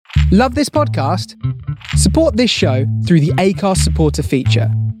Love this podcast? Support this show through the Acast supporter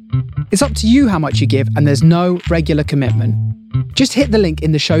feature. It's up to you how much you give, and there's no regular commitment. Just hit the link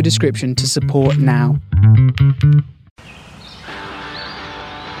in the show description to support now.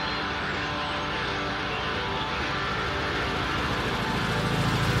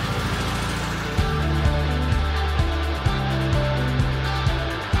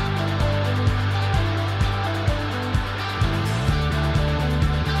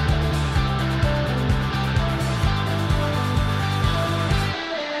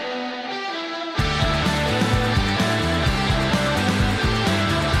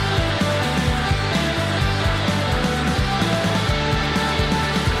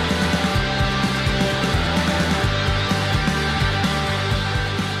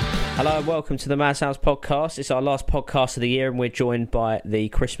 Hello and welcome to the Mad Sounds podcast. It's our last podcast of the year and we're joined by the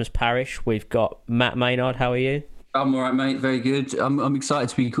Christmas Parish. We've got Matt Maynard. How are you? I'm all right, mate. Very good. I'm excited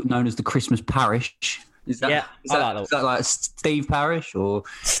to be known as the Christmas Parish. Is that like Steve Parish or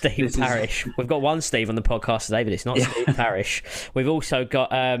Steve Parish? We've got one Steve on the podcast today, but it's not Steve Parish. We've also got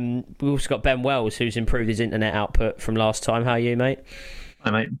Ben Wells, who's improved his internet output from last time. How are you, mate? Hi,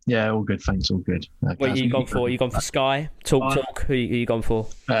 mate. Yeah, all good. Thanks, all good. What are you gone for? You gone for Sky? Talk? Who are you gone for?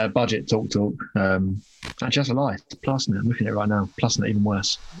 Budget, Talk. Actually, that's a lie. It's Plusnet. I'm looking at it right now. Plusnet, even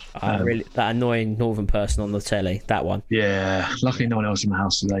worse. Really, that annoying northern person on the telly, that one. Yeah, luckily no one else in my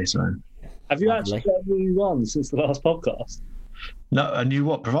house today, so... Have you actually got a new one since the last podcast? No, a new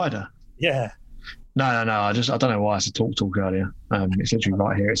what, provider? Yeah. No. I don't know why I said Talk earlier. It's literally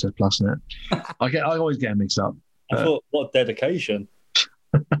right here. It says Plusnet. I always get them mixed up. I thought, what dedication.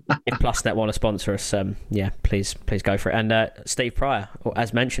 If Plusnet want to sponsor us, please go for it. And Steve Pryor,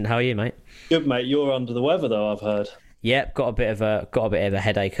 as mentioned, how are you, mate? Good, mate. You're under the weather, though, I've heard. Yep, got a bit of a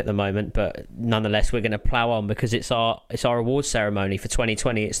headache at the moment, but nonetheless, we're going to plough on because it's our awards ceremony for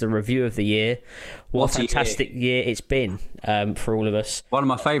 2020. It's the review of the year. What a fantastic year it's been for all of us. One of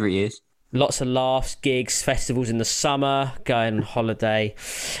my favourite years. Lots of laughs, gigs, festivals in the summer, going on holiday.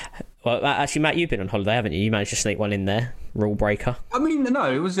 Well, actually, Matt, you've been on holiday, haven't you? You managed to sneak one in there, rule breaker. I mean,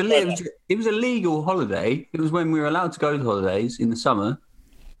 no, it was a legal holiday. It was when we were allowed to go to holidays in the summer.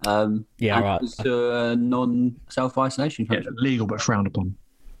 Right. It was a non-self-isolation country. Yeah, legal but frowned upon.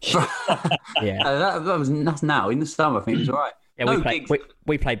 Yeah, that's now in the summer. I think it was all right. Yeah,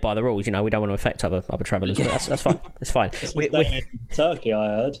 we played by the rules. You know, we don't want to affect other travellers. But that's fine. It's fine. We're in Turkey, I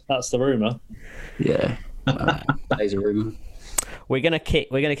heard. That's the rumour. Yeah, that is a rumour. We're gonna kick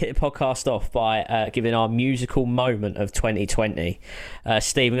the podcast off by giving our musical moment of 2020.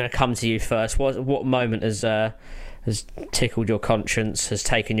 Steve, I'm going to come to you first. What moment has tickled your conscience, has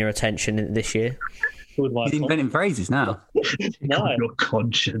taken your attention this year? He's inventing phrases now. No. Your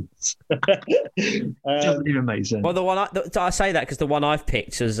conscience. Doesn't even make sense. Well, I say that because the one I've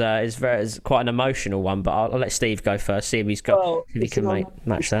picked is quite an emotional one, but I'll let Steve go first. See if he's got. If he can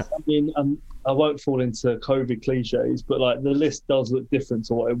match that. I mean, I won't fall into COVID cliches, but like the list does look different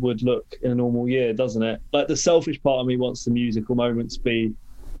to what it would look in a normal year, doesn't it? Like the selfish part of me wants the musical moment to be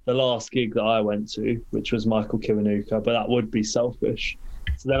the last gig that I went to, which was Michael Kiwanuka, but that would be selfish.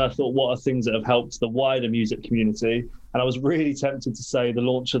 So then I thought, what are things that have helped the wider music community? And I was really tempted to say the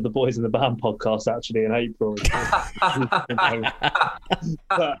launch of the Boys in the Band podcast actually in April.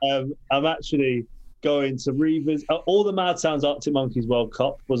 But I'm actually going to revisit all the Mad Sounds Arctic Monkeys World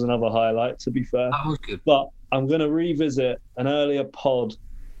Cup was another highlight, to be fair. That was good. But I'm going to revisit an earlier pod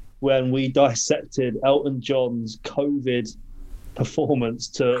when we dissected Elton John's COVID performance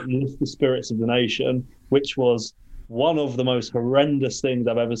to lift the spirits of the nation, which was one of the most horrendous things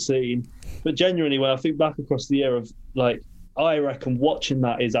I've ever seen. But genuinely, when I think back across the year of I reckon watching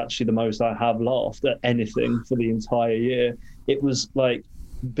that is actually the most I have laughed at anything for the entire year. It was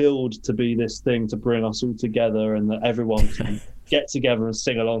build to be this thing to bring us all together and that everyone can get together and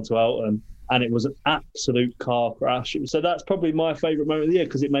sing along to Elton, and it was an absolute car crash. So that's probably my favourite moment of the year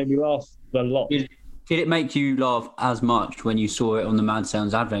because it made me laugh a lot. Did it make you laugh as much when you saw it on the Mad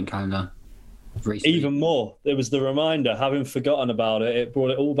Sounds advent calendar recently? Even more. It was the reminder, having forgotten about it, it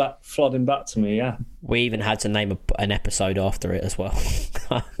brought it all back, flooding back to me, yeah. We even had to name an episode after it as well.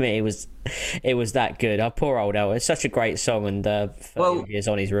 I mean, it was that good. Our poor old Elton. It's such a great song, and 30 years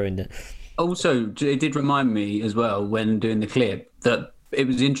on, he's ruined it. Also, it did remind me as well when doing the clip that it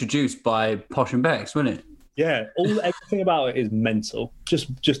was introduced by Posh and Becks, wasn't it? Yeah, everything about it is mental.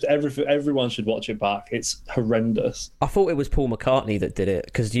 Just everything. Everyone should watch it back. It's horrendous. I thought it was Paul McCartney that did it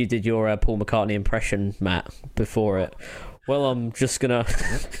because you did your Paul McCartney impression, Matt, before it. Well, I'm just gonna.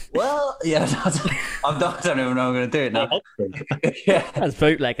 Well, yeah, I don't even know I'm going to do it now. Yeah, that's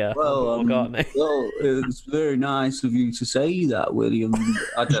bootlegger. Well, it's very nice of you to say that, William.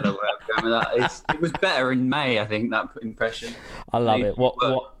 I don't know where I'm going with that. It was better in May, I think, that impression. I love it.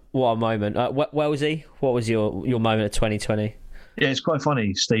 What a moment. Wellesley, what was your moment of 2020? Yeah, it's quite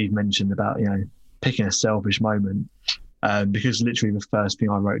funny. Steve mentioned about picking a selfish moment, because literally the first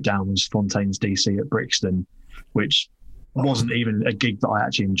thing I wrote down was Fontaines DC at Brixton, which wasn't even a gig that I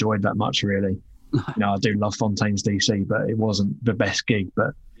actually enjoyed that much, really. I do love Fontaines DC, but it wasn't the best gig.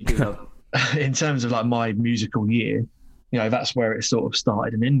 But in terms of like my musical year, that's where it sort of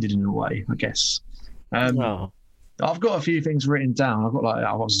started and ended in a way, I guess. I've got a few things written down. I've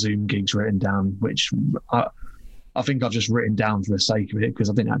got Zoom gigs written down, which I think I've just written down for the sake of it because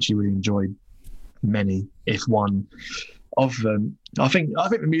I didn't actually really enjoy many, if one of them. I think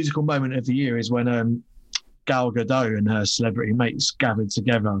the musical moment of the year is when Gal Gadot and her celebrity mates gathered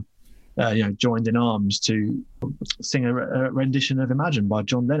together, joined in arms to sing a rendition of Imagine by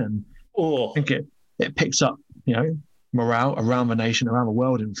John Lennon. I think it picks up, morale around the nation, around the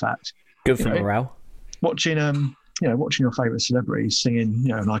world, in fact. Good for morale. Watching your favourite celebrities singing,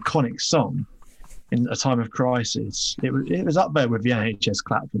 an iconic song in a time of crisis, it was up there with the NHS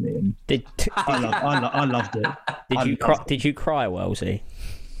clap for me, and I loved it. Did you cry, Wellesley?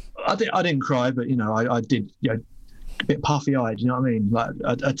 I didn't cry, but I did. A bit puffy-eyed. You know what I mean? Like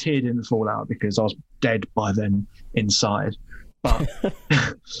a tear didn't fall out because I was dead by then inside, but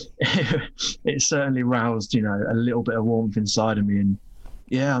it certainly roused a little bit of warmth inside of me. And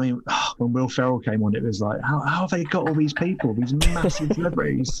yeah, I mean, when Will Ferrell came on, it was like, how have they got all these people, these massive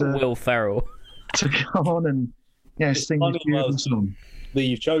celebrities? Will Ferrell to come on and sing this beautiful song. That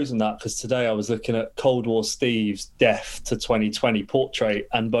you've chosen that, because today I was looking at Cold War Steve's Death to 2020 portrait,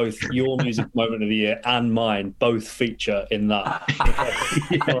 and both your music moment of the year and mine both feature in that.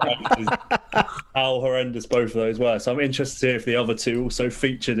 How horrendous both of those were. So I'm interested to hear if the other two also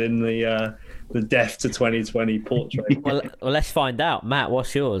featured in the Death to 2020 portrait. Well, let's find out. Matt,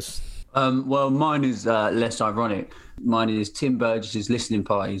 what's yours? Well, mine is less ironic. Mine is Tim Burgess's listening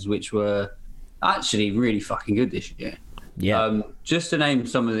parties, which were actually really fucking good this year. Yeah. Just to name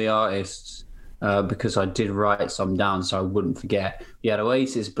some of the artists, because I did write some down so I wouldn't forget. You had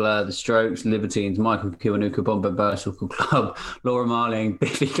Oasis, Blur, The Strokes, Libertines, Michael Kiwanuka, Bombay Bicycle Club, Laura Marling,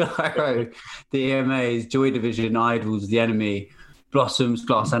 Biffy Clyro, the EMAs, Joy Division, Idols, The Enemy, Blossoms,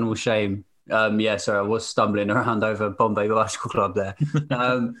 Glass Animal, Shame. Sorry, I was stumbling around over Bombay Bicycle Club there.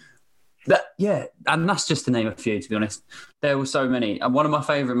 And that's just to name a few, to be honest. There were so many. And one of my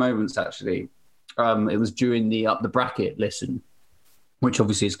favourite moments, actually, it was during the Up the Bracket listen, which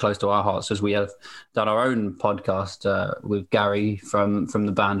obviously is close to our hearts, as we have done our own podcast with Gary from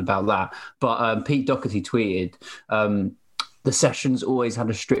the band about that. But Pete Doherty tweeted, the sessions always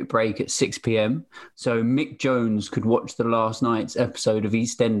had a strict break at 6 p.m. So Mick Jones could watch the last night's episode of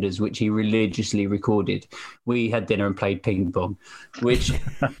EastEnders, which he religiously recorded. We had dinner and played ping pong, which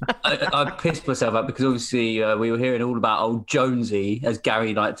I pissed myself at because obviously we were hearing all about old Jonesy, as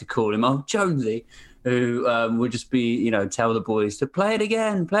Gary liked to call him, old Jonesy, who would just be, tell the boys to play it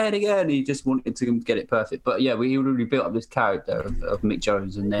again. He just wanted to get it perfect. But yeah, we already built up this character of Mick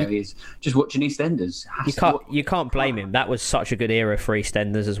Jones, and there he is, just watching EastEnders. You can't blame him. That was such a good era for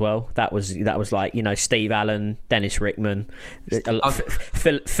EastEnders as well. That was like, Steve Allen, Dennis Rickman,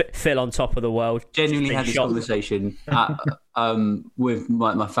 Phil on top of the world. Genuinely had this conversation with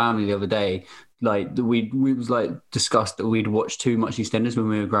my family the other day. Like we was like discussed that we'd watched too much EastEnders when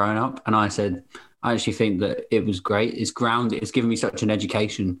we were growing up, and I said, I actually think that it was great. It's grounded. It's given me such an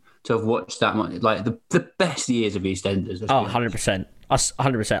education to have watched that much, like the best years of EastEnders. 100%.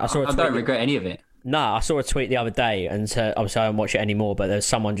 100%. I don't regret any of it. No, I saw a tweet the other day, and obviously I don't watch it anymore, but there's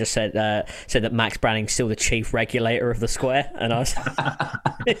someone just said that Max Branning's still the chief regulator of the square, and I was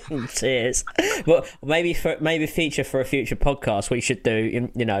cheers. But maybe feature for a future podcast we should do,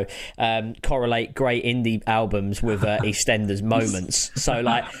 correlate great indie albums with EastEnders moments. So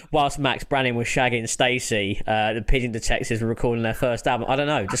like, whilst Max Branning was shagging Stacey, the Pigeon Detectives were recording their first album. I don't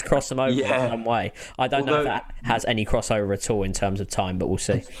know, just cross them over in some way. I don't know if that has any crossover at all in terms of time, but we'll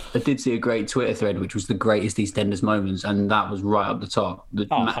see. I did see a great Twitter thread which was the greatest EastEnders moments, and that was right up the top.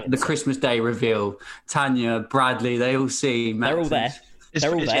 The Christmas Day reveal, Tanya, Bradley, they all see. They're all there. It's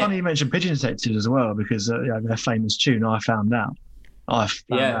funny you mentioned Pigeon Detectives as well, because their famous tune, I Found Out.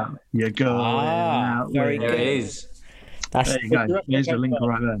 You're going very good. There it is. There you go. There's the link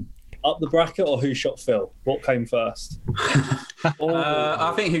right there. Up the Bracket or Who Shot Phil? What came first?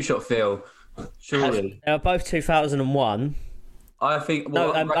 I think Who Shot Phil. Surely. They were both 2001. I think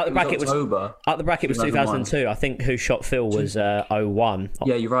No, well, the bracket was October. the bracket was 2002. I think Who Shot Phil was 01.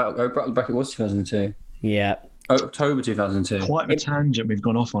 Yeah, you're right. The bracket was 2002. Yeah. October 2002. Quite the tangent we've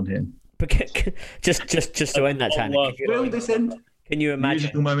gone off on here. just to end that tangent. Will this end? Can you imagine?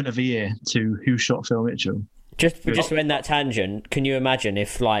 Musical moment of the year to Who Shot Phil Mitchell. Just to end that tangent, can you imagine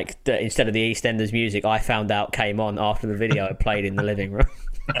if, like, instead of the EastEnders music, I Found Out came on after the video had played in the living room?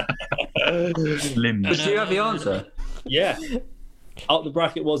 Limbs. But do you have the answer? Yeah. Up the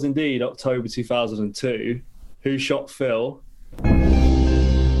bracket was indeed October 2002. Who Shot Phil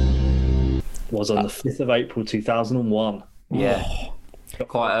was on the 5th of April 2001. Yeah.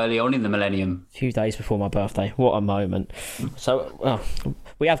 Quite early on in the millennium. A few days before my birthday. What a moment. So,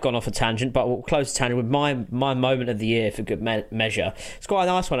 we have gone off a tangent, but we'll close the tangent with my moment of the year for good measure. It's quite a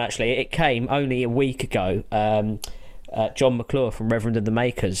nice one, actually. It came only a week ago. John McClure from Reverend and the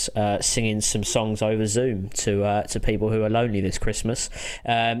Makers singing some songs over Zoom to people who are lonely this Christmas.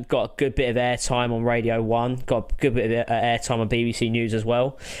 Got a good bit of airtime on Radio 1, got a good bit of airtime on BBC News as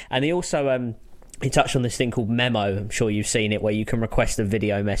well. And he also... he touched on this thing called Memo. I'm sure you've seen it, where you can request a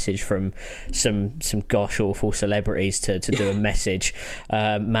video message from some gosh awful celebrities to do a message.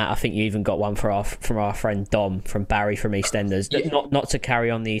 Matt, I think you even got one from our friend Dom from Barry from EastEnders. Yeah. Not to carry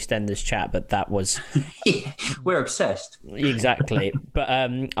on the EastEnders chat, but that was we're obsessed. Exactly. But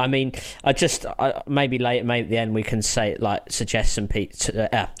I mean, maybe maybe at the end we can say suggest some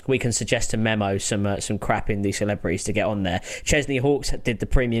we can suggest to Memo some crap indie celebrities to get on there. Chesney Hawkes did the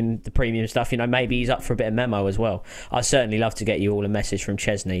premium stuff. You know, maybe he's up for a bit of Memo as well. I'd certainly love to get you all a message from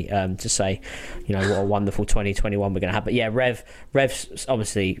Chesney to say, you know, what a wonderful 2021 we're going to have. But yeah, Rev's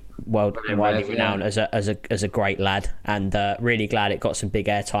obviously widely renowned as a great lad, and really glad it got some big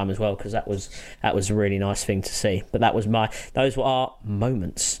airtime as well, because that was a really nice thing to see. But those were our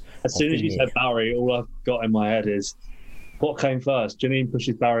moments. As soon as you said Barry, all I've got in my head is, what came first? Janine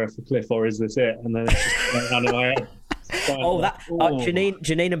pushes Barry off the cliff, or is this it? And then it's just went down in my head.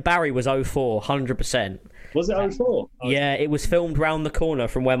 Janine and Barry was 04, 100%. Was it 04? Yeah, it was filmed round the corner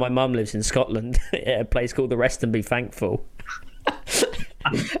from where my mum lives in Scotland, at a place called the Rest and Be Thankful.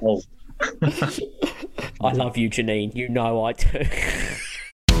 Oh. I love you, Janine. You know I do.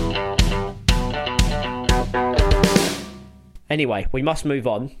 Anyway, we must move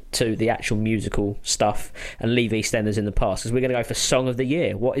on to the actual musical stuff and leave EastEnders in the past, because we're going to go for Song of the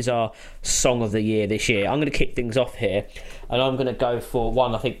Year. What is our Song of the Year this year? I'm going to kick things off here, and I'm going to go for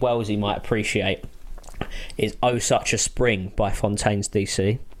one I think Wellesley might appreciate. Is Oh Such a Spring by Fontaines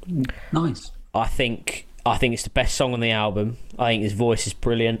DC. Nice. I think it's the best song on the album. I think his voice is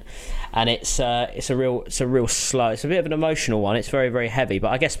brilliant, and it's a real slow. It's a bit of an emotional one. It's very, very heavy, but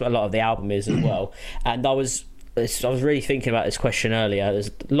I guess a lot of the album is as well. And I was really thinking about this question earlier.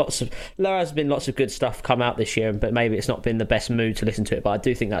 There has been lots of good stuff come out this year, but maybe it's not been the best mood to listen to it. But I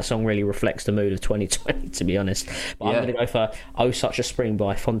do think that song really reflects the mood of 2020, to be honest. But I'm going to go for Oh Such a Spring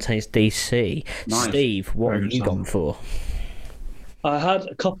by Fontaines DC. Nice. Steve, what have you gone for? I had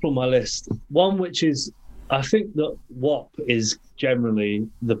a couple on my list. One which is, I think that WAP is generally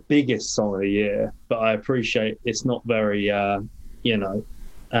the biggest song of the year, but I appreciate it's not very, nuanced.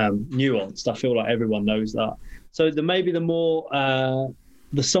 I feel like everyone knows that. So the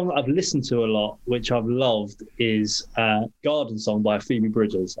song that I've listened to a lot, which I've loved, is Garden Song by Phoebe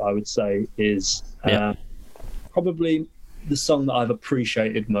Bridgers. I would say is probably the song that I've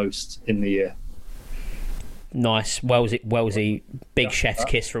appreciated most in the year. Nice. Wellesley, big chef's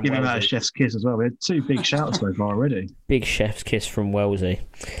kiss from Give Wellesley. him a chef's kiss as well. We had two big shouts so far already. Big chef's kiss from Wellesley.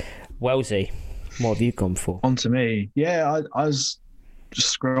 Wellesley, what have you gone for? On to me. Yeah, I was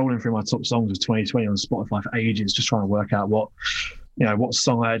just scrolling through my top songs of 2020 on Spotify for ages, just trying to work out what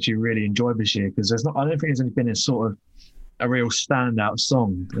song I actually really enjoyed this year, because I don't think there's been a sort of a real standout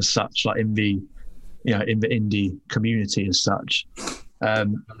song as such, like in the indie community as such.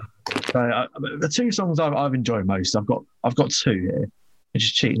 The two songs I've enjoyed most, I've got two here, which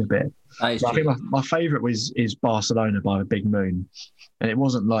is cheating a bit. I think my favourite is Barcelona by Big Moon, and it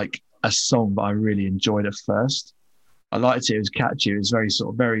wasn't like a song that I really enjoyed at first. I liked it. It was catchy. It was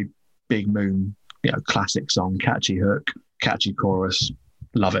very Big Moon, classic song, catchy hook, catchy chorus.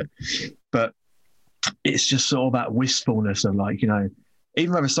 Love it. But it's just sort of that wistfulness of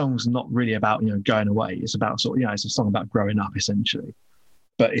even though the song's not really about, going away, it's about it's a song about growing up essentially.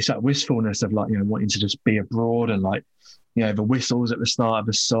 But it's that wistfulness of wanting to just be abroad, and the whistles at the start of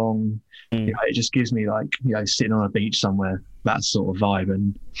the song. It just gives me sitting on a beach somewhere, that sort of vibe.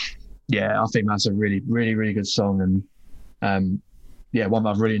 And I think that's a really, really, really good song. And one that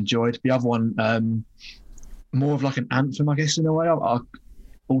I've really enjoyed. The other one, more of like an anthem, I guess, in a way. I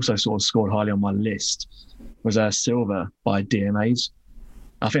also sort of scored highly on my list, was Silver by DMAs.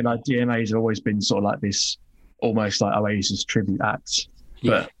 I think like DMAs have always been sort of like this almost like Oasis tribute act.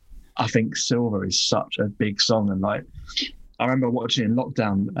 Yeah. But I think Silver is such a big song. And like, I remember watching in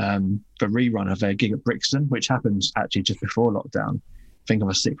lockdown the rerun of their gig at Brixton, which happened actually just before lockdown. I think on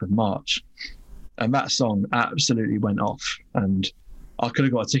the 6th of March. And that song absolutely went off. And I could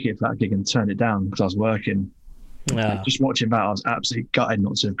have got a ticket for that gig and turned it down because I was working. Yeah. Just watching that, I was absolutely gutted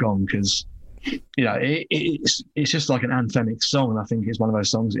not to have gone because, you know, it's just like an anthemic song. And I think it's one of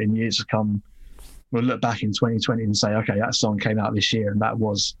those songs in years to come, we'll look back in 2020 and say, okay, that song came out this year and that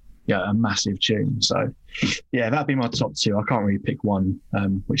was a massive tune. So, yeah, that'd be my top 2. I can't really pick one,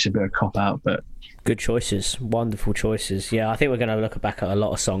 which is a bit of a cop-out, but... Good choices. Wonderful choices. Yeah, I think we're going to look back at a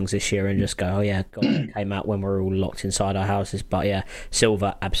lot of songs this year and just go, oh, yeah, God, it came out when we were all locked inside our houses. But, yeah,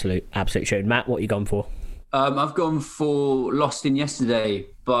 Silver, absolute tune. Matt, what you gone for? I've gone for Lost in Yesterday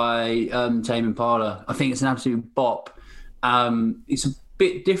by Tame Impala. I think it's an absolute bop. It's a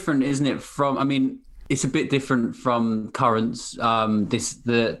bit different, isn't it, from... I mean... It's a bit different from Currents,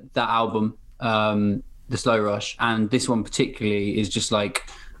 that album, The Slow Rush, and this one particularly is just like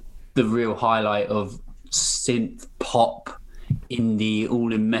the real highlight of synth pop, indie,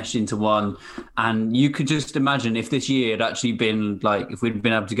 all enmeshed into one. And you could just imagine if this year had actually been like, if we'd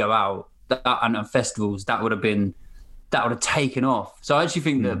been able to go out and at festivals, that would have taken off. So I actually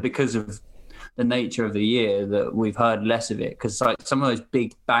think that because of the nature of the year, that we've heard less of it, because like some of those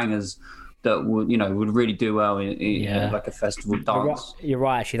big bangers that would really do well in like a festival dance. You're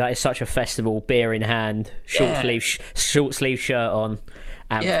right. Actually, that is such a festival, beer in hand, short sleeve shirt on.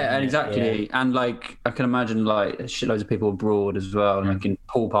 And exactly. Yeah. And like I can imagine like shitloads of people abroad as well, like in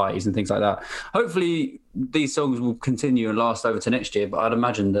pool parties and things like that. Hopefully these songs will continue and last over to next year, but I'd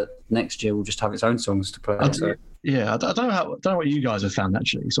imagine that next year we'll just have its own songs to play. I don't know what you guys have found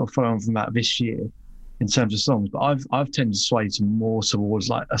actually, sort of following from that this year. In terms of songs, but I've tended to sway more towards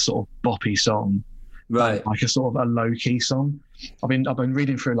like a sort of boppy song, right? Like a sort of a low key song. I've been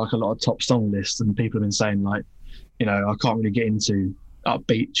reading through like a lot of top song lists, and people have been saying like, you know, I can't really get into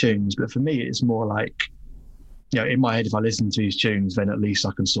upbeat tunes, but for me, it's more like, you know, in my head, if I listen to these tunes, then at least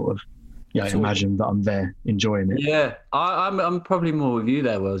I can sort of, imagine that I'm there enjoying it. Yeah, I'm probably more with you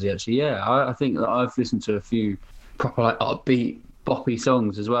there, Wellesley. Actually, yeah, I think that I've listened to a few proper like upbeat boppy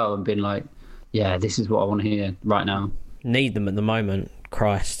songs as well, and been like, yeah, this is what I want to hear right now. Need them at the moment.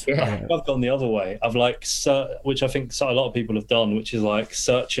 Christ. Yeah. I've gone the other way. I've like, which I think a lot of people have done, which is like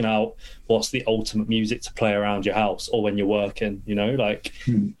searching out what's the ultimate music to play around your house or when you're working, you know, like,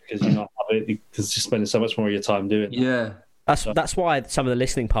 because you're not because you're spending so much more of your time doing that. Yeah. That's why some of the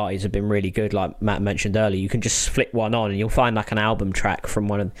listening parties have been really good. Like Matt mentioned earlier, you can just flick one on and you'll find like an album track from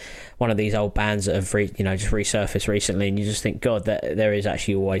one of these old bands that have just resurfaced recently, and you just think, God, there is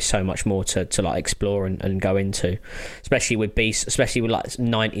actually always so much more to like explore and go into, especially with like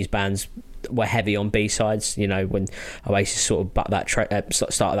 90s bands were heavy on B-sides. You know, when Oasis sort of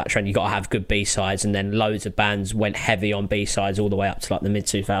started that trend, you got to have good B-sides, and then loads of bands went heavy on B-sides all the way up to like the mid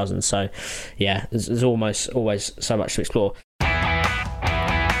 2000s. So yeah, there's almost always so much to explore.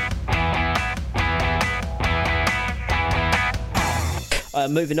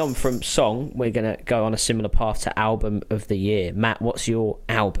 Moving on from song, we're going to go on a similar path to album of the year. Matt, what's your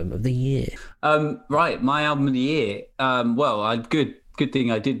album of the year? Right, my album of the year. Good thing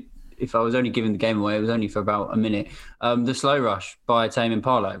I did. If I was only giving the game away, it was only for about a minute. The Slow Rush by Tame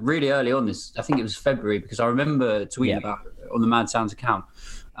Impala. Really early on this, I think it was February, because I remember tweeting about it on the Mad Sounds account,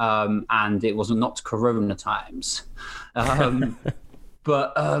 and it was not Corona times.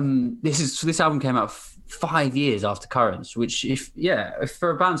 But this album came out 5 years after Currents, which if for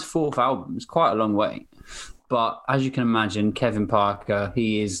a band's fourth album, it's quite a long way. But as you can imagine, Kevin Parker,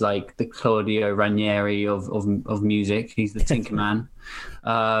 he is like the Claudio Ranieri of music. He's the Tinker Man.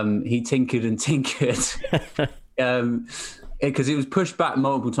 He tinkered and tinkered because it was pushed back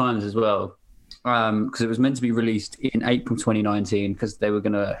multiple times as well. Because it was meant to be released in April 2019 because they were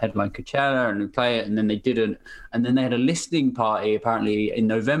going to headline Coachella and play it, and then they didn't. And then they had a listening party apparently in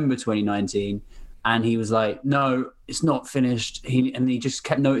November 2019. And he was like, no, it's not finished. He just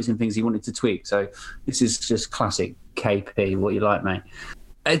kept noticing things he wanted to tweak. So this is just classic KP, what you like, mate.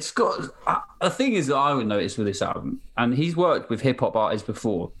 It's got... the thing is that I would notice with this album, and he's worked with hip-hop artists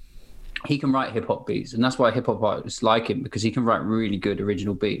before, he can write hip-hop beats. And that's why hip-hop artists like him, because he can write really good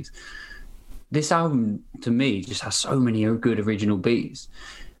original beats. This album, to me, just has so many good original beats.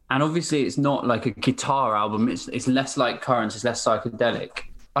 And obviously it's not like a guitar album. It's less like Currents. It's less psychedelic.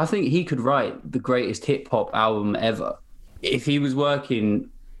 I think he could write the greatest hip-hop album ever. If he was working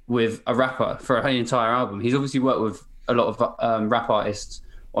with a rapper for an entire album, he's obviously worked with a lot of rap artists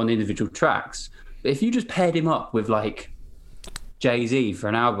on individual tracks, if you just paired him up with like Jay-Z for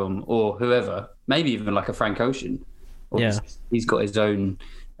an album or whoever, maybe even like a Frank Ocean, he's got his own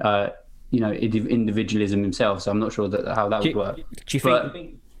individualism himself, so I'm not sure how that would work. Do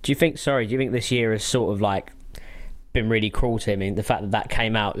you think this year has sort of like been really cruel to him? I mean, the fact that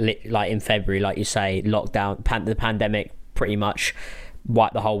came out like in February, like you say, lockdown, the pandemic pretty much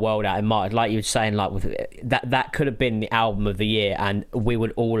wiped the whole world out in March. Like you were saying, like with that could have been the album of the year, and we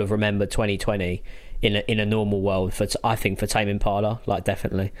would all have remembered 2020 in a normal world. I think for Tame Impala, like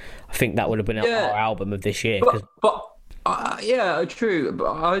definitely, I think that would have been our album of this year. True. But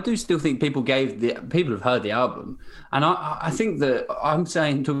I do still think people have heard the album, and I think that I'm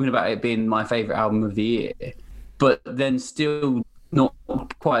talking about it being my favourite album of the year, but then still not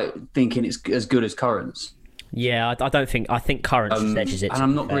quite thinking it's as good as Currents. Yeah, I think Currents edges it. And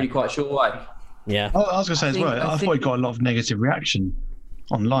I'm not really quite sure why. Yeah. I was going to say as well, I thought it got a lot of negative reaction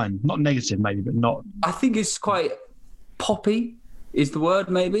online. Not negative maybe, but not... I think it's quite poppy is the word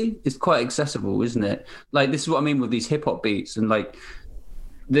maybe. It's quite accessible, isn't it? Like, this is what I mean with these hip-hop beats. And like,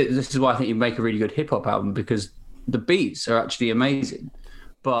 this is why I think you make a really good hip-hop album, because the beats are actually amazing.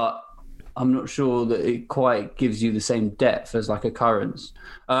 But I'm not sure that it quite gives you the same depth as like a Currents.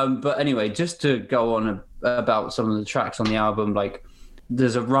 But anyway, just to go on about some of the tracks on the album, like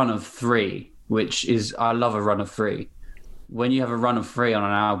there's a run of 3, which is, I love a run of 3. When you have a run of 3 on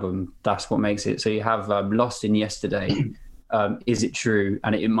an album, that's what makes it. So you have Lost in Yesterday, Is It True,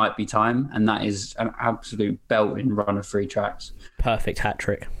 and It Might Be Time, and that is an absolute belting run of 3 tracks. Perfect hat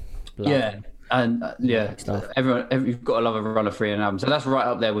trick. And everyone, you've got to love a run of 3 on an album. So that's right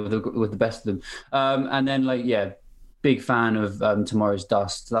up there with the best of them. And then big fan of Tomorrow's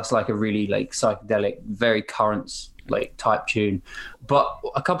Dust. That's like a really like psychedelic, very Currents like type tune. But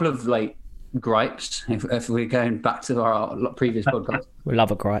a couple of like gripes, if we're going back to our previous podcast. We love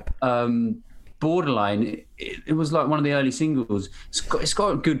a gripe. Borderline, it was like one of the early singles. It's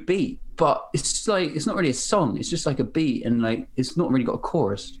got a good beat, but it's not really a song. It's just like a beat, and like it's not really got a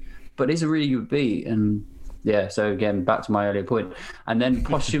chorus. But it's a really good beat, and so again, back to my earlier point. And then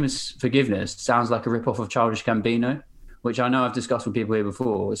Posthumous Forgiveness sounds like a rip-off of Childish Gambino, which I know I've discussed with people here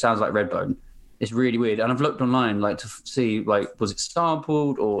before. It sounds like Redbone. It's really weird. And I've looked online like to see like, was it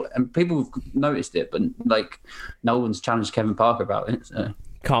sampled, and people have noticed it, but like no one's challenged Kevin Parker about it. So.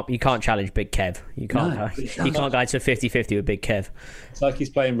 You can't challenge Big Kev. You can't go to 50-50 with Big Kev. It's like he's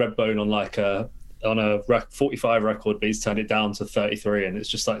playing Redbone on a 45 record, but he's turned it down to 33, and it's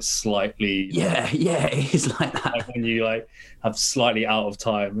just like slightly it is like that. Like when you like have slightly out of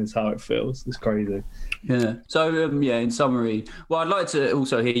time is how it feels. It's crazy. So in summary, well, I'd like to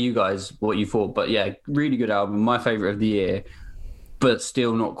also hear you guys what you thought, but really good album, my favorite of the year, but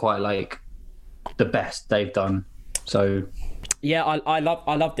still not quite like the best they've done. So I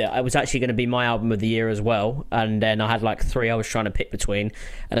loved it. It was actually going to be my album of the year as well, and then I had like 3 I was trying to pick between,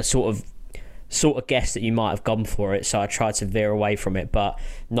 and I sort of guessed that you might have gone for it, so I tried to veer away from it, but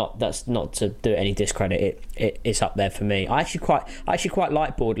that's not to do any discredit. It's up there for me. I actually quite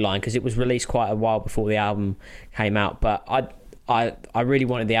like Borderline because it was released quite a while before the album came out, but I really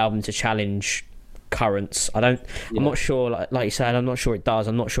wanted the album to challenge Currents. I'm not sure, like you said, I'm not sure it does.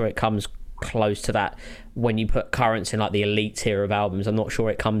 I'm not sure it comes close to that when you put Currents in like the elite tier of albums. I'm not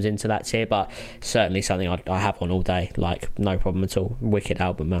sure it comes into that tier, but certainly something I have on all day, like no problem at all. Wicked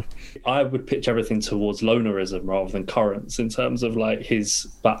album, man. I would pitch everything towards Lonerism rather than Currents in terms of like his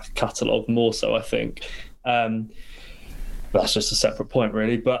back catalogue more so, I think. That's just a separate point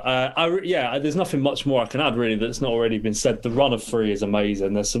really, but there's nothing much more I can add really that's not already been said. The run of 3 is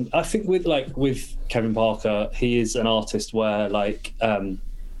amazing. There's some, I think with Kevin Parker, he is an artist where like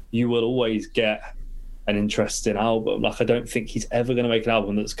you will always get an interesting album. Like I don't think he's ever going to make an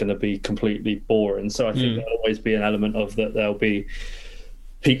album that's going to be completely boring. So I think there'll always be an element of that. There'll be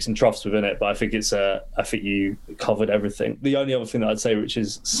peaks and troughs within it, but I think I think you covered everything. The only other thing that I'd say, which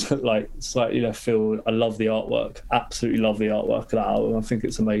is like slightly left field, I love the artwork. Absolutely love the artwork of that album. I think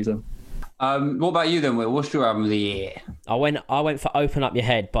it's amazing. What about you then, Will? What's your album of the year? I went for Open Up Your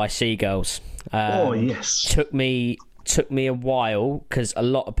Head by Seagulls. Oh yes. Took me a while because a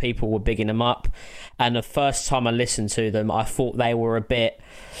lot of people were bigging them up, and the first time I listened to them I thought they were a bit,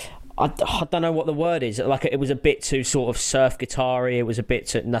 I don't know what the word is, like it was a bit too sort of surf guitar-y. It was a bit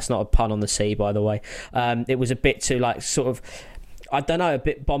too, and that's not a pun on the sea by the way. It was a bit too like sort of, I don't know, a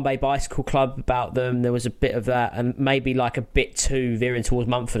bit Bombay Bicycle Club about them. There was a bit of that, and maybe like a bit too veering towards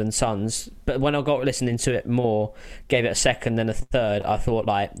Mumford & Sons. But when I got listening to it more, gave it a second then a third, I thought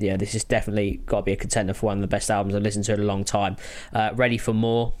like, this is definitely got to be a contender for one of the best albums I've listened to in a long time. Ready for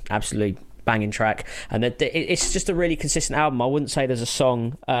More, absolutely banging track, and it's just a really consistent album. I wouldn't say there's a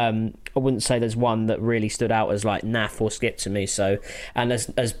song, I wouldn't say there's one that really stood out as like naff or skip to me. So, and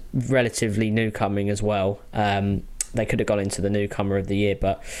as relatively newcoming as well, they could have gone into the newcomer of the year,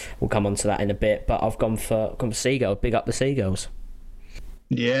 but we'll come on to that in a bit. But I've gone for Seagull. Big up the Seagulls.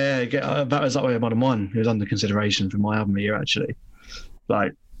 Yeah, that was that way about one. It was under consideration for my album of the year, actually.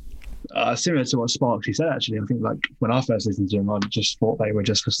 Like, similar to what Sparksy said, actually. I think, like, when I first listened to them, I just thought they were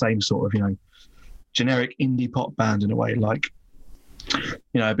just the same sort of, you know, generic indie pop band in a way, like,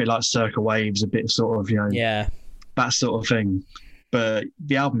 you know, a bit like Circa Waves, a bit sort of, you know, that sort of thing. But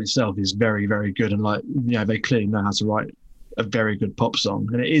the album itself is very, very good, and, like, you know, they clearly know how to write a very good pop song,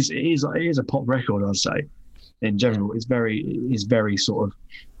 and it is a pop record, I'd say. In general, it's very sort of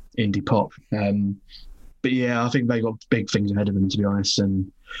indie pop. But yeah, I think they got big things ahead of them, to be honest.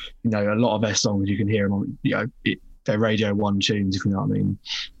 And, you know, a lot of their songs you can hear them on, you know, they're Radio 1 tunes, if you know what I mean.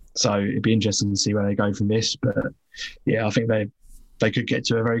 So it'd be interesting to see where they go from this. But yeah, I think they could get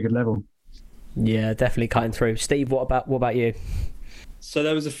to a very good level. Yeah, definitely cutting through. Steve, what about you? So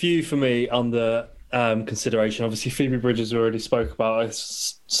there was a few for me under consideration. Obviously, Phoebe Bridgers we already spoke about.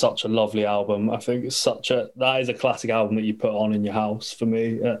 It's such a lovely album. I think it's that is a classic album that you put on in your house for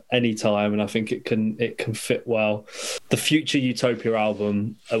me at any time, and I think it can fit well. The Future Utopia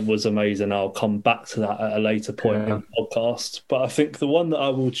album was amazing. I'll come back to that at a later point in the podcast. But I think the one that I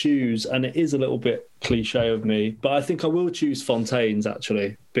will choose, and it is a little bit cliche of me, but I think I will choose Fontaines,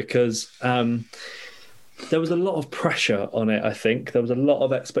 actually, because there was a lot of pressure on it, I think. There was a lot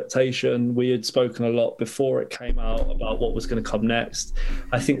of expectation. We had spoken a lot before it came out about what was going to come next.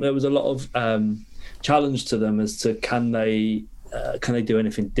 I think there was a lot of challenge to them as to can they do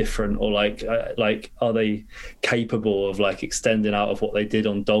anything different, or like are they capable of like extending out of what they did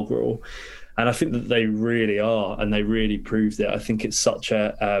on Doggerel? And I think that they really are, and they really proved it. I think it's such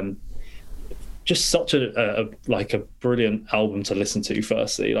a like a brilliant album to listen to.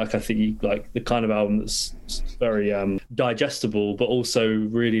 Firstly, like I think you like the kind of album that's very digestible, but also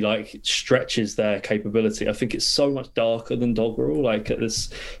really like stretches their capability. I think it's so much darker than Doggerel. Like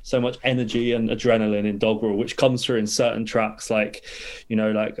there's so much energy and adrenaline in Doggerel, which comes through in certain tracks, like, you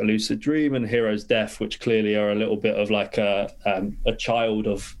know, like A Lucid Dream and Hero's Death, which clearly are a little bit of like a child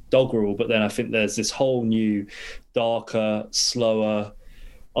of Doggerel. But then I think there's this whole new, darker, slower,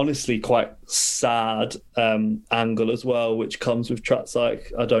 honestly quite sad angle as well, which comes with tracks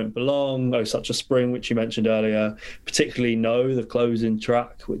like I Don't Belong, Oh Such a Spring, which you mentioned earlier, particularly No, the closing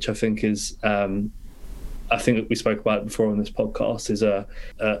track, which I think is I think we spoke about it before on this podcast, is a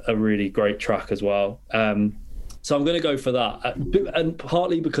really great track as well. So I'm going to go for that, and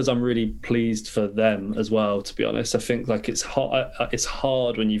partly because I'm really pleased for them as well, to be honest. I think like it's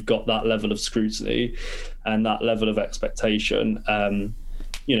hard when you've got that level of scrutiny and that level of expectation,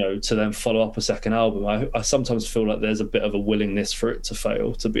 you know, to then follow up a second album. I sometimes feel like there's a bit of a willingness for it to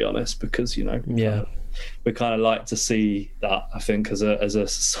fail, to be honest, because, you know, we kind of like to see that, I think, as a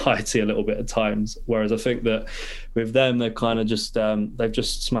society a little bit at times. Whereas I think that with them, they've kind of just they've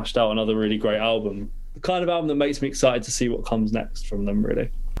just smashed out another really great album. The kind of album that makes me excited to see what comes next from them, really.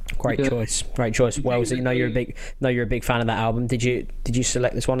 Great choice. Wells, you know you're a big fan of that album. Did you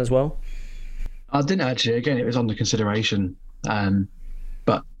select this one as well? I didn't actually. Again, it was under consideration,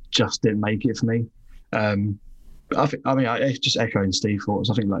 but just didn't make it for me. I just echoing Steve's thoughts.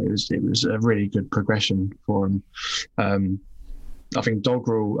 I think like it was a really good progression for him. I think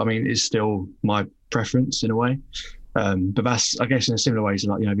Doggerel, is still my preference in a way. But that's, I guess, in a similar way to,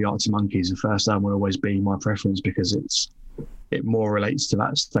 like, you know, the Arctic Monkeys, the first album will always be my preference because it more relates to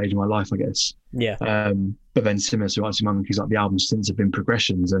that stage of my life, I guess. Yeah. But then similar to Arctic Monkeys, like the albums since have been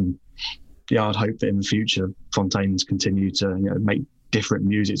progressions, and yeah, I'd hope that in the future Fontaines continue to, you know, make different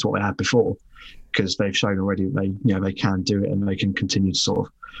music to what they had before, because they've shown already that they can do it, and they can continue to sort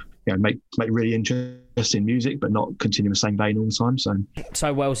of, you know, make really interesting music, but not continue the same vein all the time.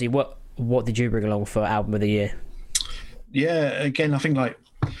 So Wellesley, what did you bring along for album of the year? Yeah, again, I think like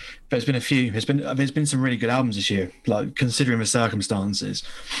there's been some really good albums this year. Like, considering the circumstances,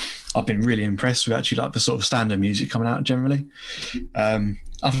 I've been really impressed with actually like the sort of standard music coming out generally.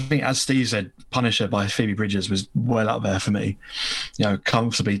 I think, as Steve said, Punisher by Phoebe Bridgers was well up there for me. You know,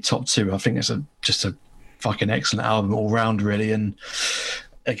 comfortably top 2. I think it's just a fucking excellent album all round, really. And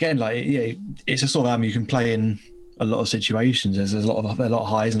again, like, yeah, it's a sort of album you can play in a lot of situations. There's a lot of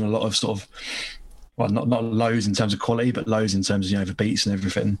highs and a lot of sort of, well, not lows in terms of quality, but lows in terms of, you know, the beats and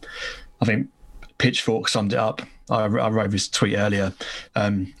everything. I think Pitchfork summed it up. I wrote this tweet earlier,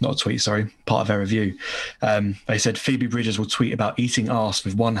 not a tweet, sorry, part of their review. They said Phoebe Bridgers will tweet about eating arse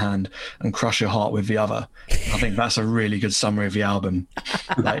with one hand and crush your heart with the other. I think that's a really good summary of the album.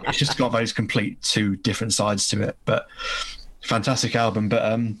 Like, it's just got those complete two different sides to it, but fantastic album.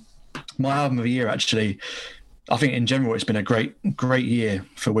 But my album of the year, actually, I think in general it's been a great year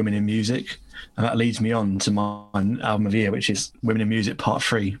for women in music. And that leads me on to my album of the year, which is Women in Music Part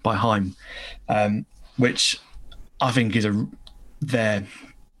 3 by Haim, which I think is their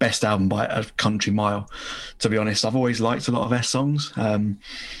best album by a country mile, to be honest. I've always liked a lot of their songs. I've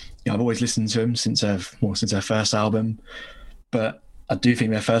always listened to them since their first album. But I do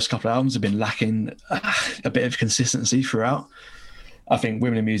think their first couple of albums have been lacking a bit of consistency throughout. I think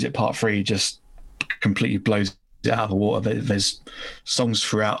Women in Music Part 3 just completely blows it out of the water. There's songs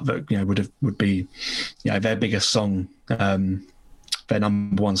throughout that would be their biggest song, their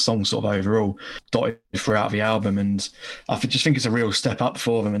number one song sort of overall, dotted throughout the album, and I just think it's a real step up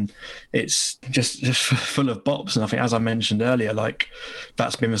for them, and it's just full of bops. And I think, as I mentioned earlier, like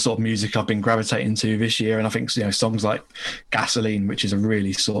that's been the sort of music I've been gravitating to this year. And I think songs like Gasoline, which is a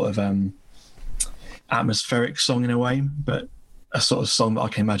really sort of atmospheric song in a way, but a sort of song that I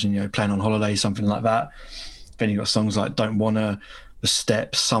can imagine playing on holiday, something like that. Then you've got songs like Don't Wanna, The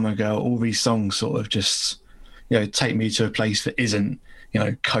Steps, Summer Girl. All these songs sort of just take me to a place that isn't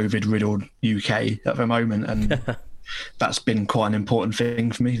COVID-riddled UK at the moment, and that's been quite an important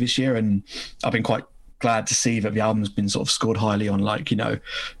thing for me this year. And I've been quite glad to see that the album's been sort of scored highly on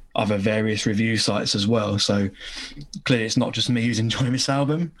other various review sites as well. So clearly it's not just me who's enjoying this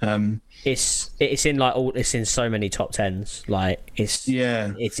album. It's in so many top tens. Like it's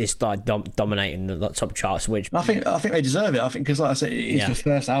just like dominating the top charts. Which I think they deserve it. I think because, like I said, it's the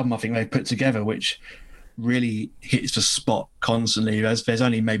first album I think they put together which really hits the spot constantly. There's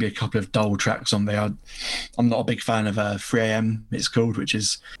only maybe a couple of dull tracks on there. I'm not a big fan of 3am, it's called, which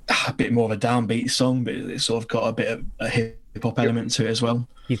is a bit more of a downbeat song, but it's sort of got a bit of a hip hop element to it as well.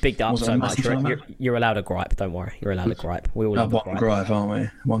 You've picked up so much. You're allowed a gripe. Don't worry. You're allowed a gripe. We all have one gripe, aren't we?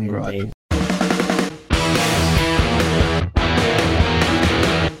 One gripe.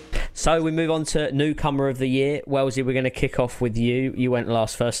 So we move on to newcomer of the year. Wellesley, we're going to kick off with you. You went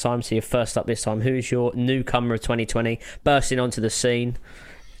last first time, so you're first up this time. Who's your newcomer of 2020 bursting onto the scene?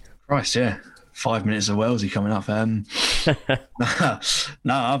 Christ, yeah. 5 minutes of Wellesley coming up. I think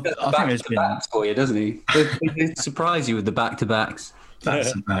there's been backs for you, doesn't he? They surprise you with the back-to-backs.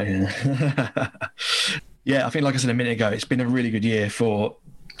 That's about Yeah, I think, like I said a minute ago, it's been a really good year for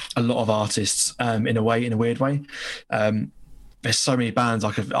a lot of artists. In a weird way. There's so many bands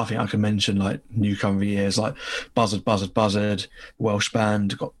I think I could mention, like newcomer of the years, like Buzzard, Welsh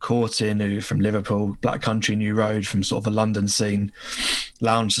band, got Courtin, who from Liverpool, Black Country, New Road from sort of the London scene,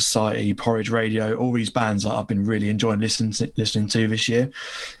 Lounge Society, Porridge Radio, all these bands that I've been really enjoying listening to this year.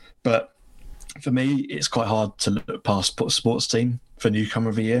 But for me, it's quite hard to look past Sports Team for newcomer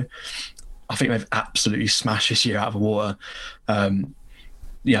of the year. I think they've absolutely smashed this year out of the water.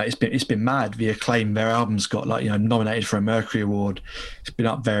 It's been mad. The acclaim their albums got, nominated for a Mercury Award. It's been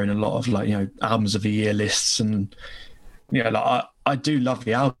up there in a lot of albums of the year lists, and I do love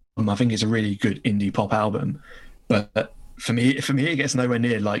the album. I think it's a really good indie pop album, but for me it gets nowhere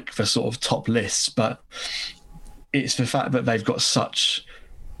near like the sort of top lists. But it's the fact that they've got such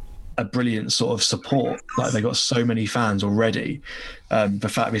a brilliant sort of support, like they've got so many fans already. The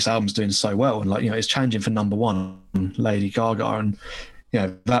fact this album's doing so well, and it's challenging for number one, Lady Gaga, and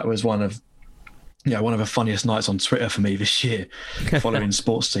that was one of the funniest nights on Twitter for me this year, following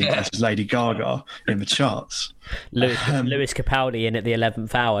Sports Team versus Lady Gaga in the charts. Lewis Capaldi in at the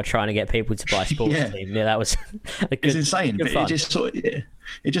 11th hour trying to get people to buy Sports Team. Yeah, that was it's insane. But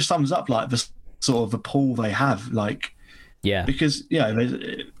it just sums up like the sort of the pull they have, because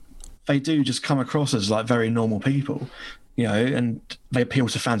they do just come across as like very normal people, and they appeal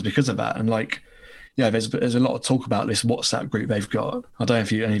to fans because of that. And there's a lot of talk about this WhatsApp group they've got. I don't know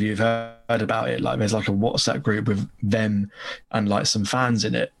if any of you have heard about it. Like, there's like a WhatsApp group with them and like some fans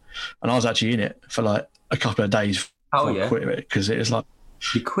in it. And I was actually in it for like a couple of days before I quit it, because it was like,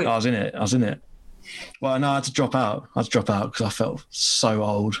 you quit? I was in it. Well, no, I had to drop out. Because I felt so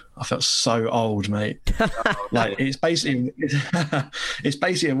old, mate. Like, it's basically a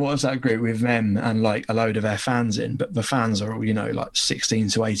WhatsApp group with them and like a load of their fans in, but the fans are all, like 16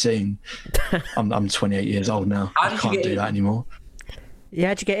 to 18. I'm 28 years old now. I can't do that anymore. Yeah,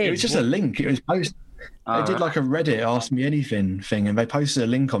 how'd you get in? It was just a link. It was posted. They did like a Reddit Ask Me Anything thing, and they posted a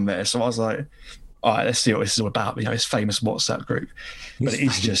link on there. So I was like, all right, let's see what this is all about. It's famous WhatsApp group, but it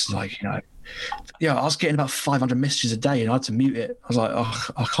is just like, I was getting about 500 messages a day, and I had to mute it. I was like, oh,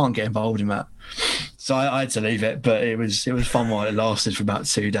 I can't get involved in that. So I had to leave it, but it was fun while it lasted for about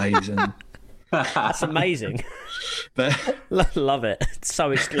 2 days. And That's amazing. but Love it. It's so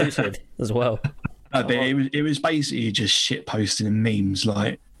exclusive as well. but it was basically just shit posting and memes,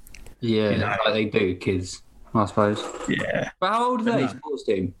 like Yeah, like they do, kids, I suppose. yeah. But how old are they, sports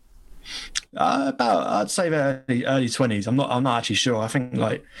team? About I'd say the early 20s. I'm not actually sure. I think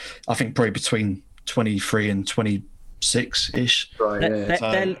probably between 23 and 26 ish. Right,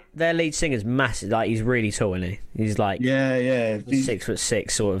 Their lead singer's massive. Like, he's really tall, isn't he? He's like Yeah.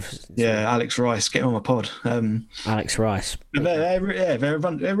 6'6", sort of. Yeah, Alex Rice, get him on my pod. Alex Rice. They're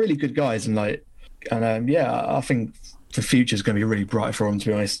really good guys, and I think the future's going to be really bright for them. To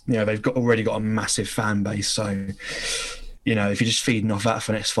be honest, they've already got a massive fan base, so if you're just feeding off that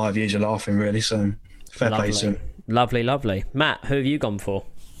for the next 5 years, you're laughing really. So fair play to them. Lovely. Matt, who have you gone for?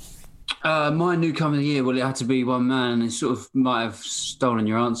 My newcomer of the year, well, it had to be one man. It sort of might have stolen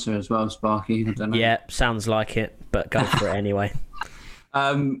your answer as well, Sparky. I don't know. Yeah, sounds like it, but go for it anyway.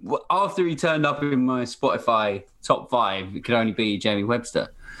 After he turned up in my Spotify top 5, it could only be Jamie Webster.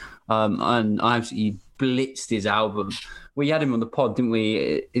 And I absolutely blitzed his album. We had him on the pod, didn't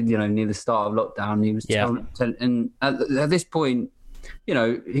we? Near the start of lockdown. He was and at this point,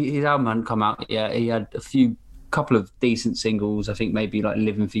 his album hadn't come out yet. He had couple of decent singles. I think maybe like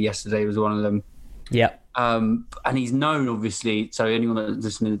Living for Yesterday was one of them. Yeah. And he's known, obviously, so anyone that's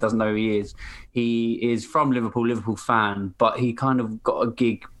listening that doesn't know who he is from Liverpool fan, but he kind of got a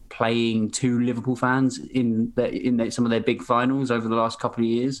gig playing to Liverpool fans in some of their big finals over the last couple of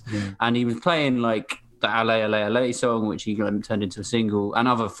years. Yeah. And he was playing like the LA song, which he turned into a single, and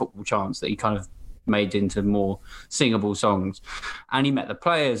other football chants that he kind of made into more singable songs. And he met the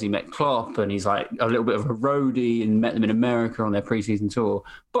players, he met Klopp, and he's like a little bit of a roadie, and met them in America on their pre-season tour.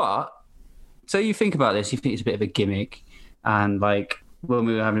 But so you think about this, you think it's a bit of a gimmick. And like when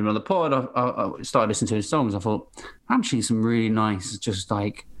we were having him on the pod, I started listening to his songs. I thought, actually, some really nice, just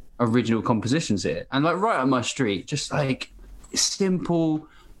like original compositions here, and like right up my street, just like simple,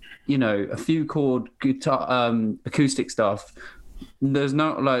 a few chord guitar, acoustic stuff. There's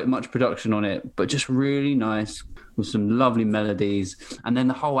not like much production on it, but just really nice with some lovely melodies. And then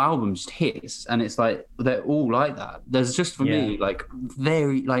the whole album just hits, and it's like they're all like that. There's just for me like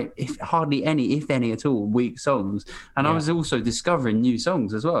very hardly any, if any at all, weak songs. And I was also discovering new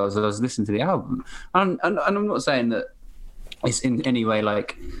songs as well as I was listening to the album. And I'm not saying that it's in any way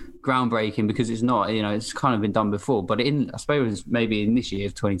like groundbreaking, because it's not, it's kind of been done before, but I suppose maybe in this year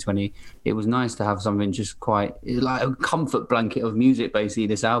of 2020 it was nice to have something just quite like a comfort blanket of music. Basically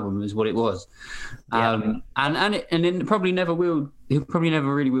this album is what it was. And it probably never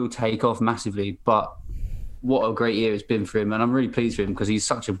really will take off massively, but what a great year it's been for him, and I'm really pleased for him because he's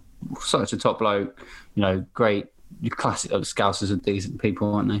such a top bloke, great classic. Scousers are decent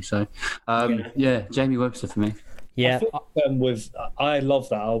people, aren't they? So Jamie Webster for me. Yeah, I love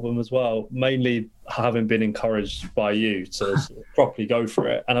that album as well, mainly having been encouraged by you to properly go for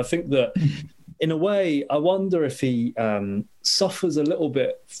it. And I think that in a way, I wonder if he suffers a little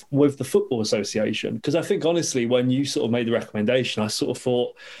bit with the Football Association, because I think honestly, when you sort of made the recommendation, I sort of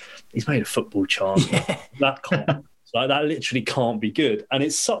thought he's made a football chant. That can't. Like, that literally can't be good. And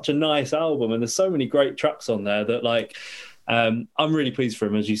it's such a nice album, and there's so many great tracks on there that like. I'm really pleased for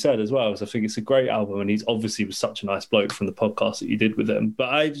him, as you said, as well. So I think it's a great album, and he's obviously was such a nice bloke from the podcast that you did with him.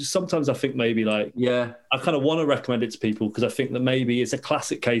 But sometimes I think maybe like, I kind of want to recommend it to people because I think that maybe it's a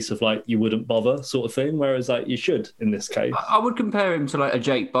classic case of like you wouldn't bother sort of thing, whereas like you should in this case. I would compare him to like a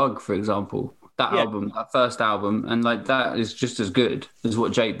Jake Bugg, for example. That album, that first album, and like that is just as good as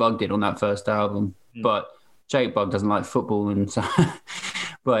what Jake Bugg did on that first album. But Jake Bugg doesn't like football, and so.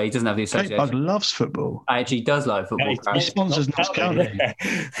 Well, he doesn't have the association. Jake Bugg loves football. Actually, he does like football. He sponsors Notts County.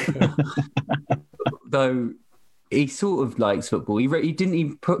 Though he sort of likes football. He wrote the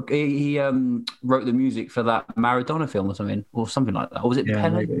music for that Maradona film or something like that. Or was it Pele?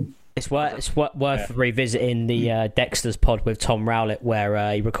 Maybe. It's worth revisiting the Dexter's pod with Tom Rowlett,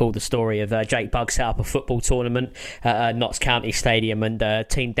 where he recalled the story of Jake Bugg set up a football tournament at Notts County Stadium, and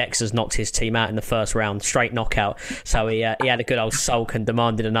Team Dexter's knocked his team out in the first round, straight knockout. So he had a good old sulk and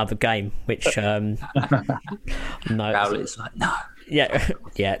demanded another game, which Rowlett's like, no.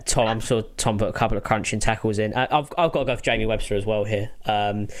 Yeah, Tom. I'm sure Tom put a couple of crunching tackles in. I've got to go for Jamie Webster as well here.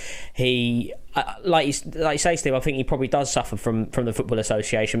 He, like you say, Steve, I think he probably does suffer from the Football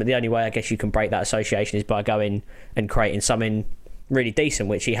Association, but the only way I guess you can break that association is by going and creating something really decent,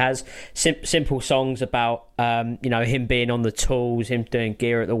 which he has. Simple songs about him being on the tools, him doing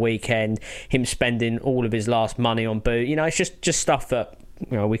gear at the weekend, him spending all of his last money on boot. It's just stuff that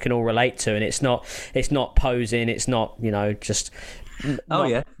we can all relate to, and it's not posing, it's not just not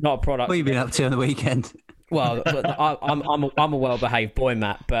a product. What have you been up to on the weekend? Well, I'm a well-behaved boy,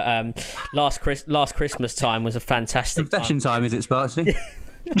 Matt. But last Christmas time was a fantastic Confession time, is it, Sparksy?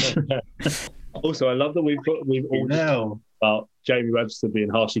 Also, I love that we've all now about Jamie Webster being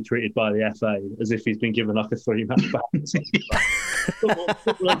harshly treated by the FA as if he's been given like a 3-match ban. Football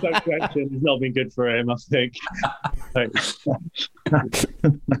Association has not been good for him, I think.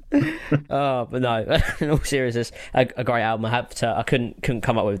 Oh, but no, in all seriousness, a great album. I couldn't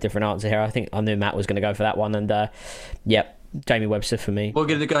come up with a different answer here. I think I knew Matt was going to go for that one, and yep. Jamie Webster for me. We're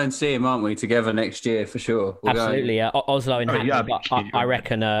going to go and see him, aren't we, together next year for sure? Absolutely, yeah. Oslo in Hackney, yeah, but I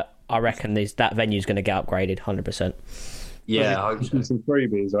reckon that venue's going to get upgraded 100%. Yeah, I hope so. Some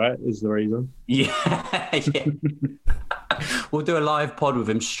freebies, right? Is the reason. Yeah. We'll do a live pod with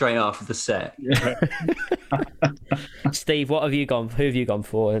him straight after the set. Yeah. Steve, what have you gone? Who have you gone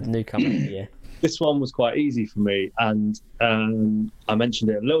for newcomer of the year? This one was quite easy for me, and I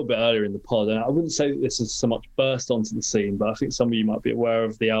mentioned it a little bit earlier in the pod, and I wouldn't say that this has so much burst onto the scene, but I think some of you might be aware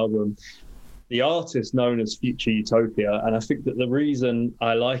of the album. The artist known as Future Utopia, and I think that the reason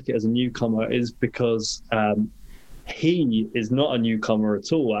I like it as a newcomer is because he is not a newcomer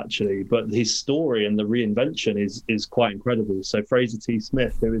at all, actually, but his story and the reinvention is quite incredible. So Fraser T.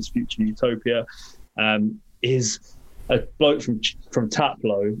 Smith, who is Future Utopia, is a bloke from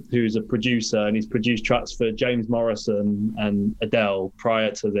Taplow, who's a producer, and he's produced tracks for James Morrison and Adele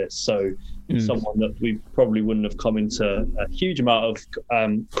prior to this. So someone that we probably wouldn't have come into a huge amount of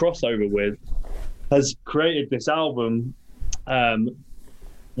crossover with, has created this album,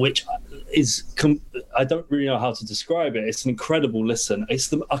 which is I don't really know how to describe it. It's an incredible listen.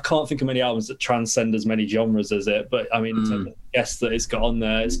 I can't think of many albums that transcend as many genres as it. But I mean, in terms of guests that it's got on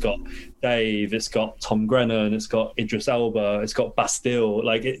there, it's got Dave, it's got Tom Grennan, it's got Idris Elba, it's got Bastille.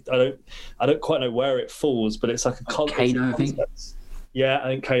 Like I don't quite know where it falls, but it's like a Kano, I think. Yeah, I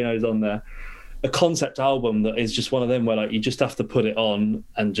think Kano's on there. A concept album that is just one of them where like you just have to put it on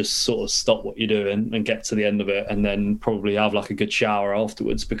and just sort of stop what you're doing and get to the end of it, and then probably have like a good shower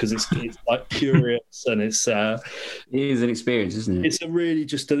afterwards, because it's like curious and it is an experience, isn't it? It's a really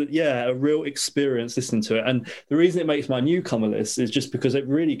just a real experience listening to it. And the reason it makes my newcomer list is just because it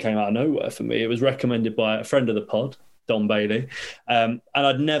really came out of nowhere for me. It was recommended by a friend of the pod, Don Bailey, and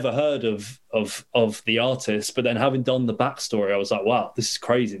I'd never heard of the artist, but then having done the backstory, I was like, wow, this is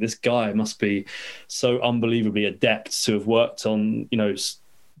crazy. This guy must be so unbelievably adept to have worked on,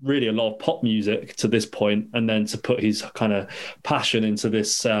 really a lot of pop music to this point, and then to put his kind of passion into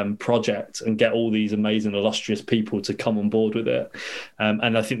this project and get all these amazing, illustrious people to come on board with it.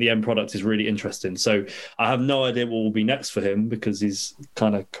 And I think the end product is really interesting. So I have no idea what will be next for him, because his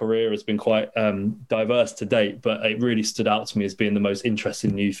kind of career has been quite diverse to date, but it really stood out to me as being the most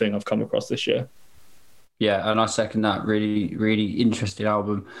interesting new thing I've come across this year. Yeah, and I second that. Really, really interesting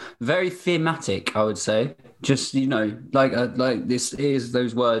album. Very thematic, I would say. Just, like this is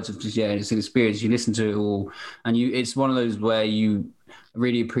those words of just, it's an experience. You listen to it all, and it's one of those where you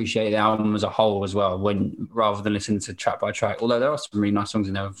really appreciate the album as a whole as well, rather than listening to track by track. Although there are some really nice songs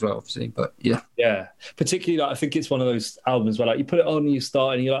in there as well, obviously. But yeah, particularly I think it's one of those albums where you put it on and you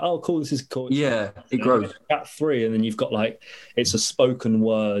start and you're like, oh, cool, this is cool. It grows. Track 3, and then you've got it's a spoken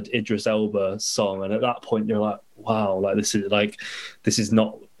word Idris Elba song, and at that point you're like, wow, this is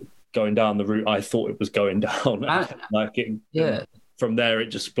not going down the route I thought it was going down. From there it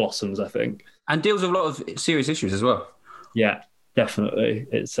just blossoms, I think, and deals with a lot of serious issues as well. Yeah. Definitely,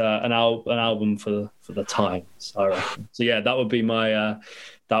 it's an album for the times, I reckon. So yeah, that would be my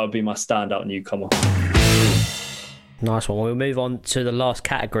standout newcomer. Nice one. We'll move on to the last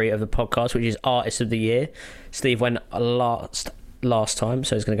category of the podcast, which is Artist of the Year. Steve went last time,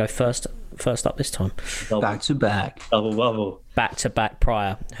 so he's going to go first up this time. Back to back. Double. Back to back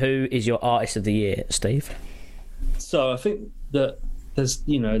prior. Who is your Artist of the Year, Steve? So I think that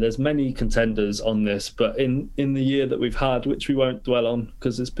there's many contenders on this, but in the year that we've had, which we won't dwell on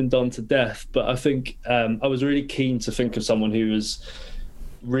because it's been done to death, but I think I was really keen to think of someone who has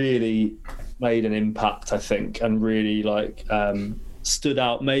really made an impact, I think, and really stood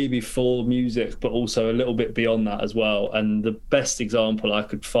out maybe for music, but also a little bit beyond that as well. And the best example I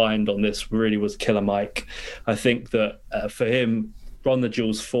could find on this really was Killer Mike. I think that for him, Run the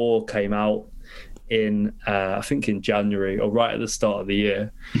Jewels 4 came out in January, or right at the start of the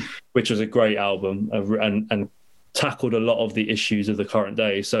year, which was a great album and tackled a lot of the issues of the current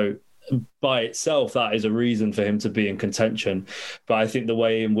day. So by itself, that is a reason for him to be in contention. But I think the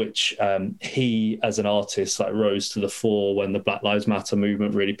way in which he, as an artist, like rose to the fore when the Black Lives Matter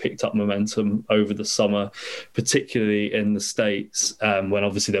movement really picked up momentum over the summer, particularly in the States, when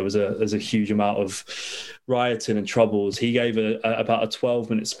obviously there's a huge amount of rioting and troubles. He gave about a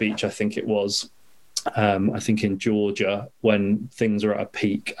 12-minute speech, I think it was, I think in Georgia, when things were at a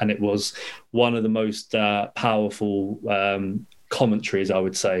peak, and it was one of the most powerful commentaries, I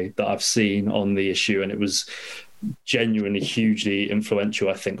would say, that I've seen on the issue, and it was genuinely hugely influential,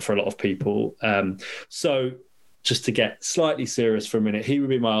 I think, for a lot of people. So just to get slightly serious for a minute, he would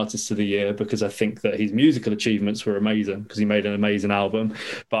be my artist of the year, because I think that his musical achievements were amazing, because he made an amazing album.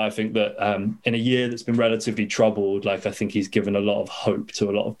 But I think that in a year that's been relatively troubled, like, I think he's given a lot of hope to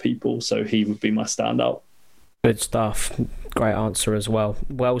a lot of people. So he would be my standout. Good stuff. Great answer as well.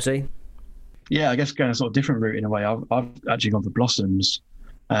 Wellesley? Yeah, I guess going a sort of different route in a way. I've actually gone for Blossoms,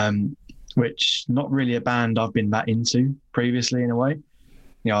 which not really a band I've been that into previously in a way.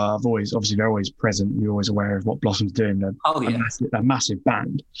 You know, I've always, obviously they're always present. You're always aware of what Blossom's doing. They're a massive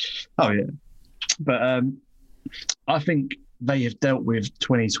band. Oh yeah. But I think they have dealt with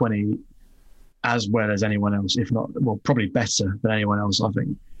 2020 as well as anyone else, if not, well, probably better than anyone else, I think.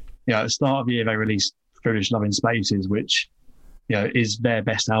 You know, at the start of the year, they released Foolish Love in Spaces, which, you know, is their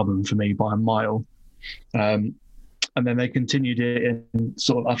best album for me by a mile. And then they continued it, and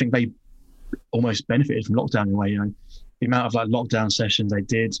sort of, I think they almost benefited from lockdown in a way. You know, the amount of like lockdown sessions they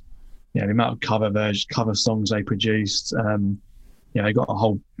did, you know, the amount of cover songs they produced. You know, they got a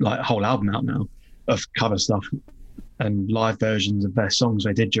whole album out now of cover stuff and live versions of their songs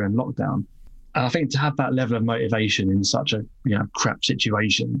they did during lockdown. And I think to have that level of motivation in such a, you know, crap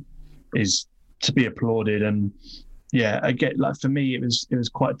situation is to be applauded. And yeah, I get, like, for me, it was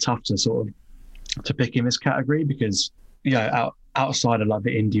quite tough to sort of to pick in this category, because, you know, outside of like the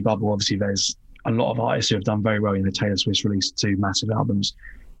indie bubble, obviously there's a lot of artists who have done very well. You know, Taylor Swift's released 2 massive albums.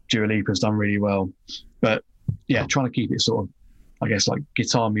 Dua Lipa's done really well. But yeah, trying to keep it sort of, I guess, like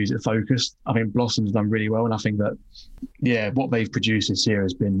guitar music focused. I think Blossom's done really well. And I think that, yeah, what they've produced this year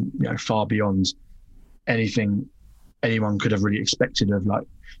has been, you know, far beyond anything anyone could have really expected of, like,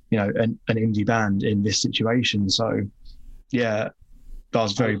 you know, an indie band in this situation. So yeah, I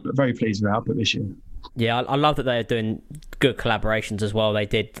was very, very pleased with their output this year. Yeah, I love that they're doing good collaborations as well. They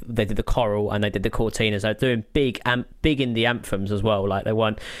did the choral and they did the Cortinas. They're doing big indie anthems as well. Like, they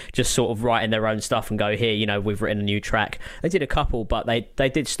weren't just sort of writing their own stuff and go, here, you know, we've written a new track. They did a couple, but they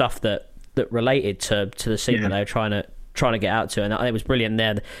did stuff that related to the scene that they were trying to get out to, and it was brilliant.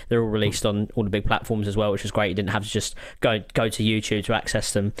 They're all released on all the big platforms as well, which was great. You didn't have to just go to YouTube to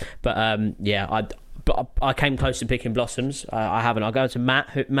access them. But I came close to picking Blossoms. I haven't. I'll go to Matt.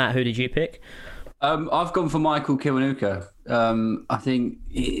 Who did you pick? I've gone for Michael Kiwanuka. I think,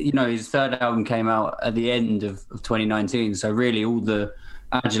 you know, his third album came out at the end of 2019. So really all the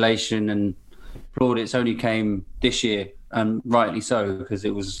adulation and plaudits only came this year, and rightly so, because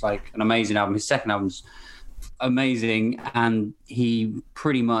it was like an amazing album. His second album's amazing, and he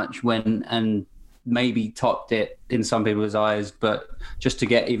pretty much went and maybe topped it in some people's eyes, but just to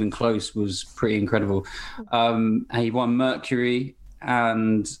get even close was pretty incredible. And he won Mercury,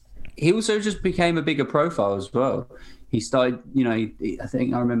 and he also just became a bigger profile as well. He started, you know, I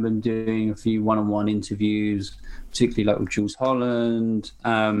think I remember him doing a few one-on-one interviews, particularly like with Jules Holland.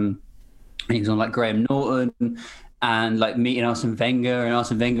 And he was on like Graham Norton, and like meeting Arsene Wenger, and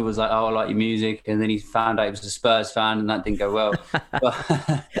Arsene Wenger was like, "Oh, I like your music," and then he found out he was a Spurs fan, and that didn't go well.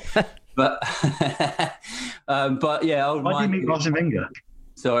 but yeah. Why did you meet Arsene Wenger?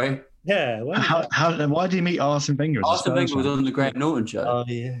 Sorry. Yeah. Why did you meet Arsene Wenger? Arsene Wenger was on the Graham Norton show. Oh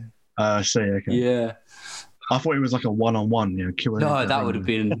yeah. I see. Okay. Yeah. I thought it was like a one-on-one, you know. No, that would have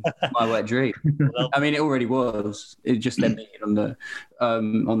been my wet dream. I mean, it already was. It just led me on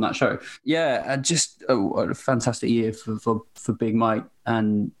that show. Yeah, just a fantastic year for Big Mike,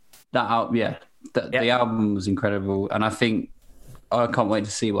 and that out. Yeah, the album was incredible, and I think I can't wait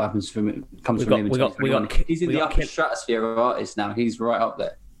to see what happens from him. He's in the upper stratosphere of artists now. He's right up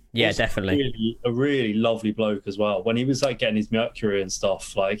there. Yeah, he's definitely a really lovely bloke as well. When he was like getting his Mercury and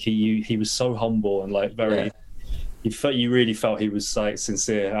stuff, like he was so humble and like very. Yeah. You really felt he was like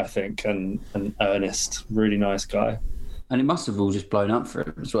sincere, I think, and earnest. Really nice guy. And it must have all just blown up for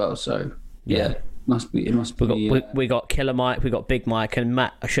him as well. So yeah. It must be. We got Killer Mike, we got Big Mike, and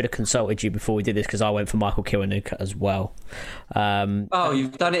Matt. I should have consulted you before we did this, because I went for Michael Kiwanuka as well.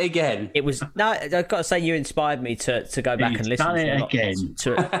 You've done it again. It was I've got to say, you inspired me to go back and listen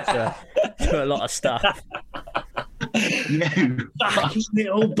to a lot of stuff. You fucking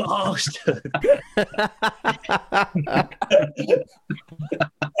little bastard.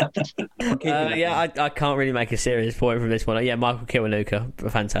 I can't really make a serious point from this one. Yeah, Michael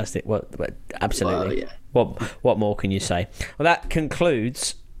Kiwanuka, fantastic. Absolutely. Well, yeah. What more can you say? Well, that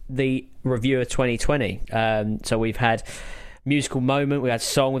concludes the review of 2020. So we've had musical moment, we had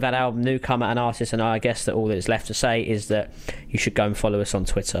song, we've had album, newcomer, and artist, and I guess that all that's left to say is that you should go and follow us on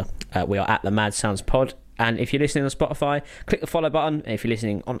Twitter. We are at the Mad Sounds Pod. And if you're listening on Spotify, click the follow button. And if you're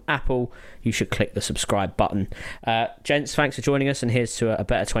listening on Apple, you should click the subscribe button. Gents, thanks for joining us, and here's to a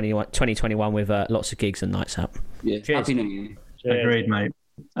better 2021 with lots of gigs and nights out. Yeah. Cheers. Happy New Year. Cheers. Agreed, mate.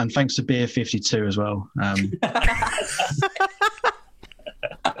 And thanks to Beer 52 as well.